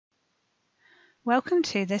Welcome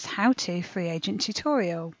to this how-to free agent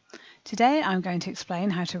tutorial. Today I'm going to explain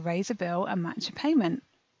how to raise a bill and match a payment.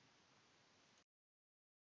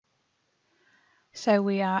 So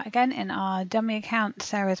we are again in our dummy account,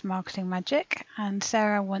 Sarah's Marketing Magic, and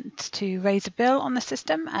Sarah wants to raise a bill on the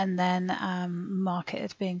system and then mark it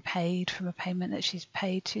as being paid from a payment that she's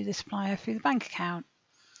paid to the supplier through the bank account.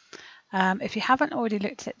 If you haven't already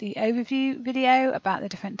looked at the overview video about the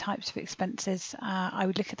different types of expenses, I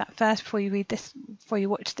would look at that first before you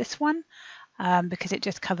watch this one, because it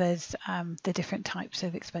just covers the different types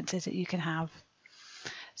of expenses that you can have.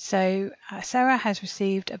 So Sarah has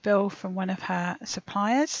received a bill from one of her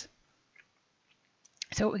suppliers.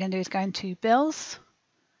 So what we're going to do is go into bills.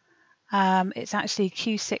 It's actually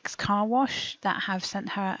Q6 Car Wash that have sent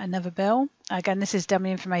her another bill. Again, this is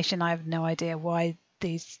dummy information. I have no idea why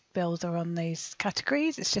these bills are on these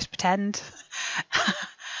categories. It's just pretend.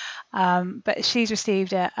 But she's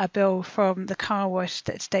received a bill from the car wash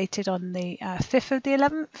that's dated on the 5th of the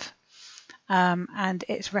 11th, and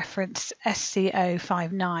it's reference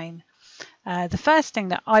SCO59. The first thing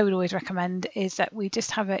that I would always recommend is that we just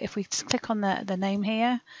have if we just click on the name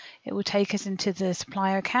here, it will take us into the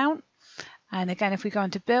supplier account. And again, if we go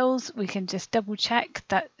into bills, we can just double check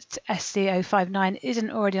that SCO59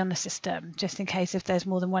 isn't already on the system, just in case if there's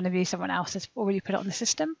more than one of you, someone else has already put it on the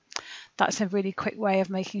system. That's a really quick way of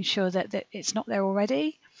making sure that it's not there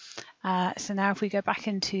already. So now if we go back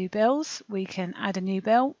into bills, we can add a new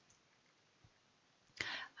bill.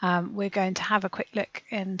 We're going to have a quick look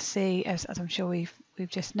and see, as I'm sure we've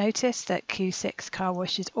just noticed, that Q6 Car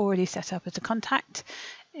Wash is already set up as a contact.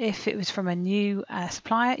 If it was from a new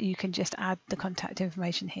supplier, you can just add the contact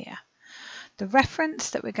information here. The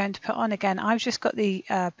reference that we're going to put on, again, I've just got the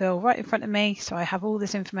bill right in front of me, so I have all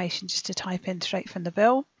this information just to type in straight from the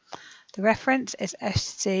bill. The reference is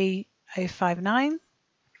SC059.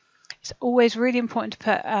 It's always really important to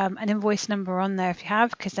put an invoice number on there if you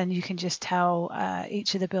have, because then you can just tell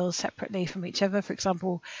each of the bills separately from each other. For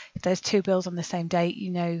example, if there's two bills on the same date,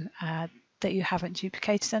 you know that you haven't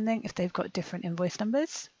duplicated something if they've got different invoice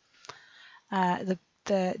numbers. The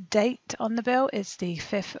date on the bill is the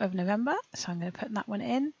 5th of November, so I'm going to put that one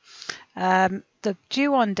in. The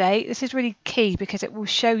due on date, this is really key because it will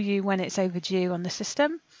show you when it's overdue on the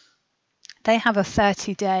system. They have a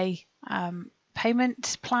 30-day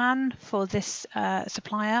payment plan for this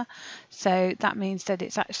supplier, so that means that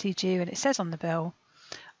it's actually due, and it says on the bill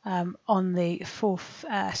on the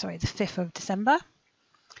 5th of December.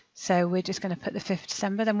 So we're just going to put the 5th of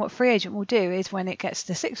December. Then what FreeAgent will do is when it gets to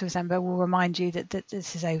the 6th of December, we'll remind you that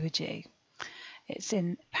this is overdue. It's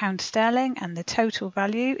in £sterling and the total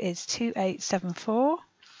value is 2874,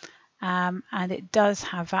 and it does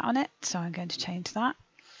have VAT on it, so I'm going to change that.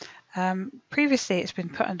 Previously it's been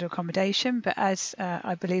put under accommodation, but as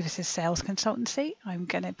I believe this is sales consultancy, I'm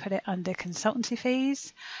going to put it under consultancy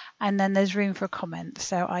fees, and then there's room for a comment,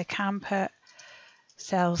 so I can put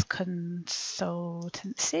sales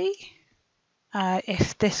consultancy.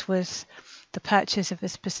 If this was the purchase of a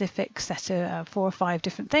specific set of 4 or 5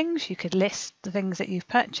 different things, you could list the things that you've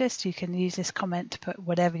purchased. You can use this comment to put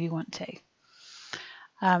whatever you want to.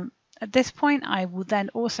 At this point, I will then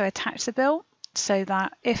also attach the bill so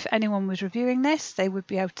that if anyone was reviewing this, they would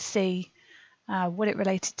be able to see what it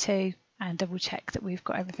related to and double check that we've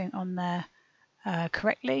got everything on there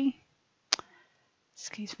correctly.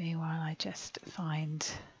 Excuse me while I just find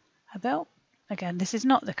a bill. Again, this is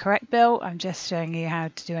not the correct bill. I'm just showing you how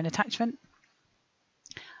to do an attachment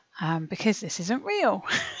because this isn't real.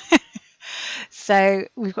 So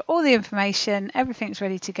we've got all the information, everything's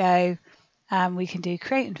ready to go. We can do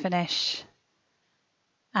create and finish,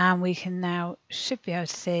 and we can now should be able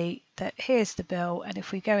to see that here's the bill, and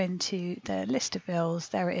if we go into the list of bills,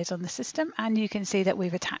 there it is on the system, and you can see that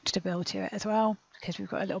we've attached a bill to it as well because we've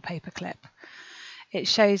got a little paper clip. It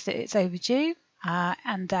shows that it's overdue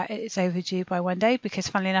and that it's overdue by 1 day because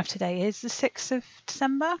funnily enough today is the 6th of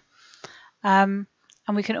December. And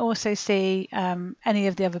we can also see any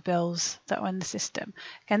of the other bills that are on the system.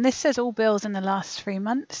 Again, this says all bills in the last 3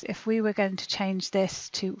 months. If we were going to change this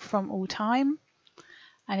to from all time,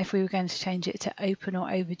 and if we were going to change it to open or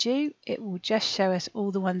overdue, it will just show us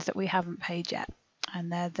all the ones that we haven't paid yet. And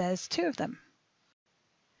there's 2 of them.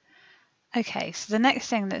 Okay, so the next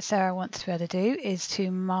thing that Sarah wants to be able to do is to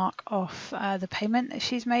mark off the payment that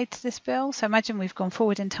she's made to this bill. So imagine we've gone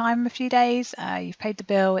forward in time a few days, you've paid the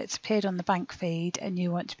bill, it's appeared on the bank feed, and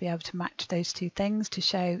you want to be able to match those 2 things to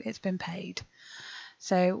show it's been paid.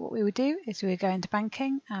 So what we would do is we would go into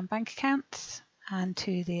banking and bank accounts and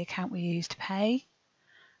to the account we use to pay.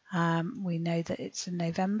 We know that it's in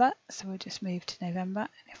November, so we'll just move to November.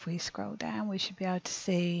 And if we scroll down, we should be able to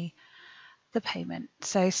see the payment.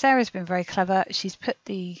 So Sarah's been very clever. She's put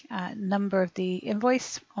the number of the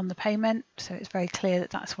invoice on the payment, so it's very clear that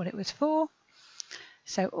that's what it was for.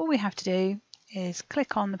 So all we have to do is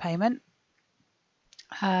click on the payment.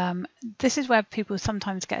 This is where people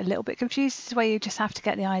sometimes get a little bit confused. This is where you just have to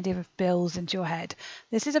get the idea of bills into your head.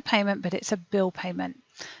 This is a payment, but it's a bill payment.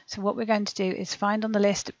 So what we're going to do is find on the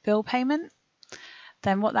list bill payment.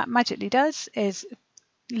 Then what that magically does is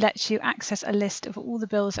lets you access a list of all the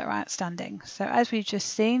bills that are outstanding. So as we've just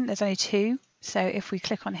seen, there's only 2. So if we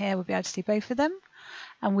click on here, we'll be able to see both of them,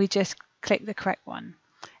 and we just click the correct one.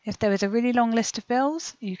 If there is a really long list of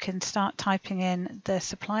bills, you can start typing in the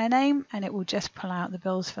supplier name and it will just pull out the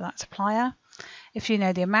bills for that supplier. If you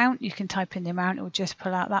know the amount, you can type in the amount, it will just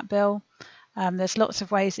pull out that bill. There's lots of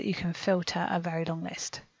ways that you can filter a very long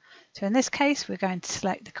list. So in this case, we're going to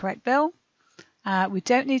select the correct bill. We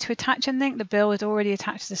don't need to attach anything, the bill is already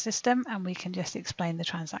attached to the system and we can just explain the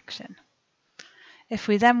transaction. If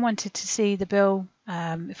we then wanted to see the bill,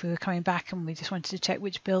 if we were coming back and we just wanted to check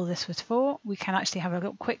which bill this was for, we can actually have a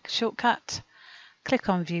little quick shortcut, click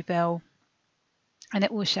on View Bill, and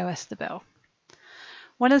it will show us the bill.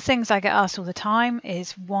 One of the things I get asked all the time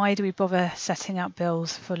is, why do we bother setting up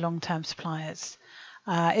bills for long-term suppliers?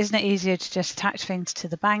 Isn't it easier to just attach things to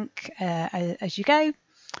the bank as you go?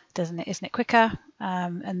 Isn't it quicker?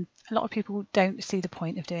 And a lot of people don't see the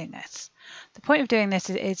point of doing this. The point of doing this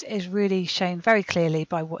is really shown very clearly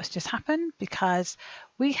by what's just happened, because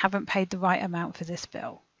we haven't paid the right amount for this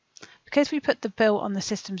bill. Because we put the bill on the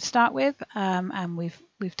system to start with, and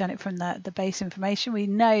we've done it from the base information, we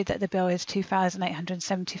know that the bill is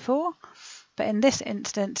 $2,874. But in this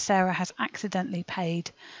instance, Sarah has accidentally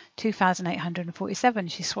paid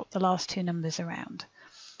 $2,847. She swapped the last 2 numbers around.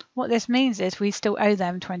 What this means is we still owe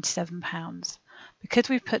them £27. Because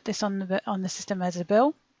we've put this on the system as a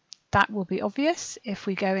bill, that will be obvious. If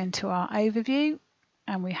we go into our overview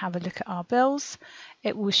and we have a look at our bills,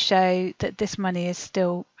 it will show that this money is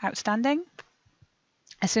still outstanding.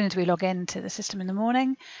 As soon as we log into the system in the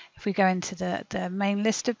morning, if we go into the main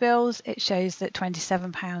list of bills, it shows that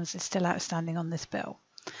 £27 is still outstanding on this bill.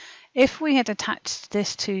 If we had attached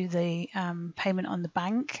this to the payment on the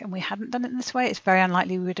bank and we hadn't done it in this way, it's very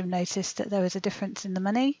unlikely we would have noticed that there was a difference in the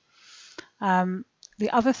money. The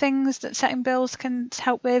other things that setting bills can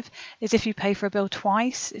help with is if you pay for a bill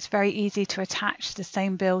twice, it's very easy to attach the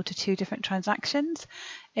same bill to 2 different transactions.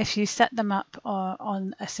 If you set them up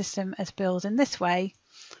on a system as bills in this way,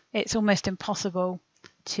 it's almost impossible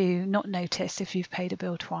to not notice if you've paid a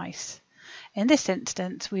bill twice. In this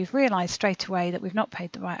instance, we've realised straight away that we've not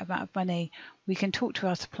paid the right amount of money. We can talk to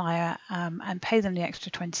our supplier and pay them the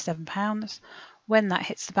extra £27. When that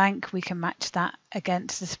hits the bank, we can match that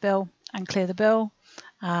against this bill and clear the bill,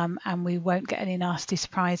 and we won't get any nasty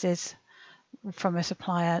surprises from a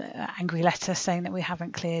supplier angry letter saying that we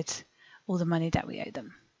haven't cleared all the money that we owe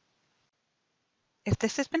them. If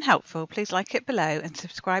this has been helpful, please like it below and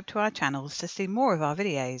subscribe to our channels to see more of our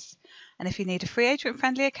videos. And if you need a free agent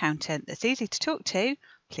friendly accountant that's easy to talk to,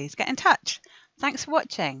 please get in touch. Thanks for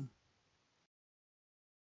watching.